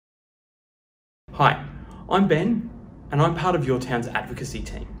Hi, I'm Ben and I'm part of Yourtown's advocacy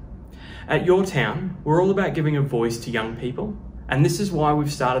team. At Yourtown, we're all about giving a voice to young people, and this is why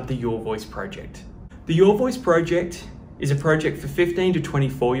we've started the Your Voice project. The Your Voice project is a project for 15 to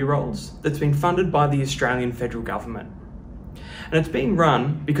 24-year-olds that's been funded by the Australian federal government. And it's being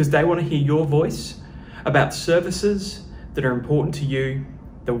run because they want to hear your voice about services that are important to you,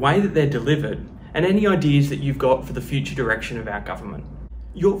 the way that they're delivered, and any ideas that you've got for the future direction of our government.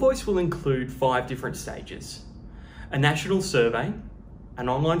 Your Voice will include 5 different stages: a national survey, an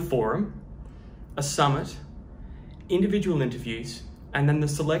online forum, a summit, individual interviews, and then the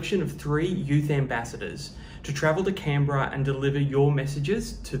selection of 3 youth ambassadors to travel to Canberra and deliver your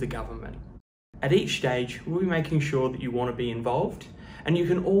messages to the government. At each stage, we'll be making sure that you want to be involved, and you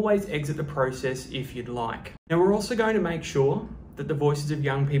can always exit the process if you'd like. Now, we're also going to make sure that the voices of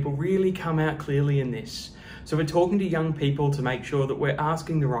young people really come out clearly in this. So we're talking to young people to make sure that we're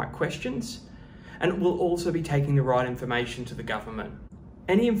asking the right questions, and we'll also be taking the right information to the government.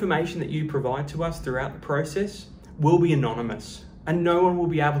 Any information that you provide to us throughout the process will be anonymous, and no one will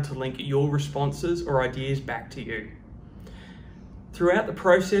be able to link your responses or ideas back to you. Throughout the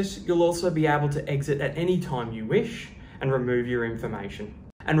process, you'll also be able to exit at any time you wish and remove your information.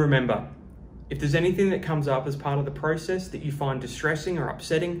 And remember, if there's anything that comes up as part of the process that you find distressing or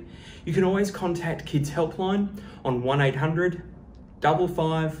upsetting, you can always contact Kids Helpline on 1800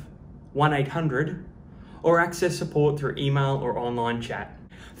 55 1800 or access support through email or online chat.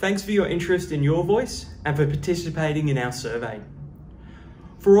 Thanks for your interest in Your Voice and for participating in our survey.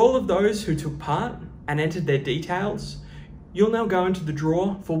 For all of those who took part and entered their details, you'll now go into the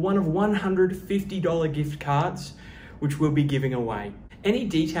draw for one of $150 gift cards, which we'll be giving away. Any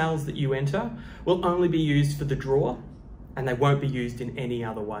details that you enter will only be used for the draw, and they won't be used in any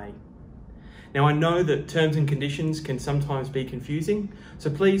other way. Now, I know that terms and conditions can sometimes be confusing,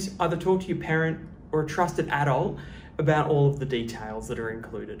 so please either talk to your parent or a trusted adult about all of the details that are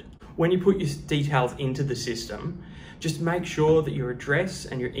included. When you put your details into the system, just make sure that your address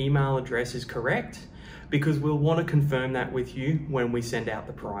and your email address is correct, because we'll want to confirm that with you when we send out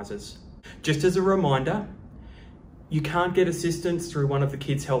the prizes. Just as a reminder, you can't get assistance through one of the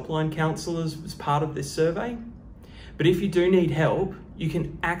Kids Helpline counsellors as part of this survey, but if you do need help, you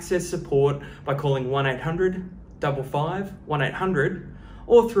can access support by calling 1800 55 1800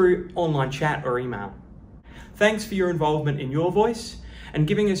 or through online chat or email. Thanks for your involvement in Your Voice and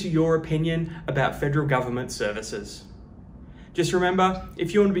giving us your opinion about federal government services. Just remember,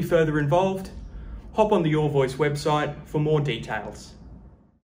 if you want to be further involved, hop on the Your Voice website for more details.